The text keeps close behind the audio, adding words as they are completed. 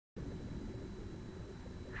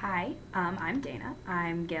Hi, I'm Dana.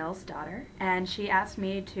 I'm Gail's daughter, and she asked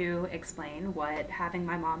me to explain what having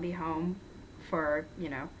my mom be home for,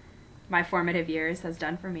 my formative years has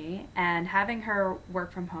done for me. And having her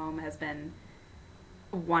work from home has been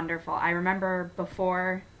wonderful. I remember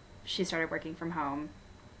before she started working from home,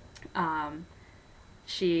 um,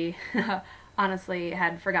 she honestly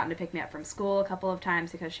had forgotten to pick me up from school a couple of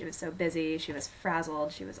times because she was so busy. She was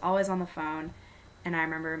frazzled. She was always on the phone. And I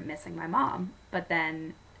remember missing my mom. But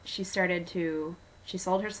then she started to, she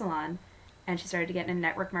sold her salon and she started to get into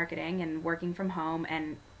network marketing and working from home.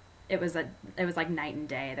 And it was like night and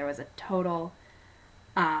day. There was a total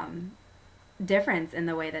um, difference in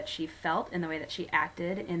the way that she felt, in the way that she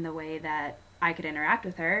acted, in the way that I could interact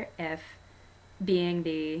with her. If being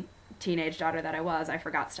the teenage daughter that I was, I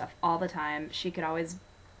forgot stuff all the time. She could always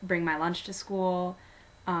bring my lunch to school,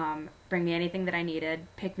 bring me anything that I needed,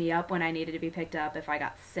 pick me up when I needed to be picked up. If I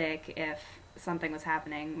got sick, if something was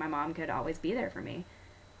happening, my mom could always be there for me.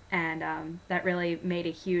 And that really made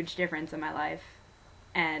a huge difference in my life.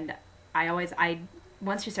 And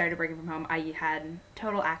once she started working from home, I had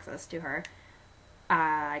total access to her.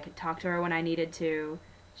 I could talk to her when I needed to.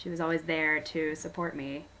 She was always there to support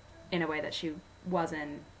me in a way that she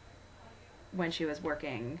wasn't when she was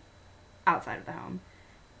working outside of the home.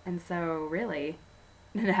 And so, really,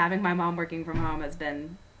 having my mom working from home has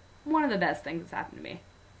been one of the best things that's happened to me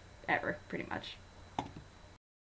ever, pretty much.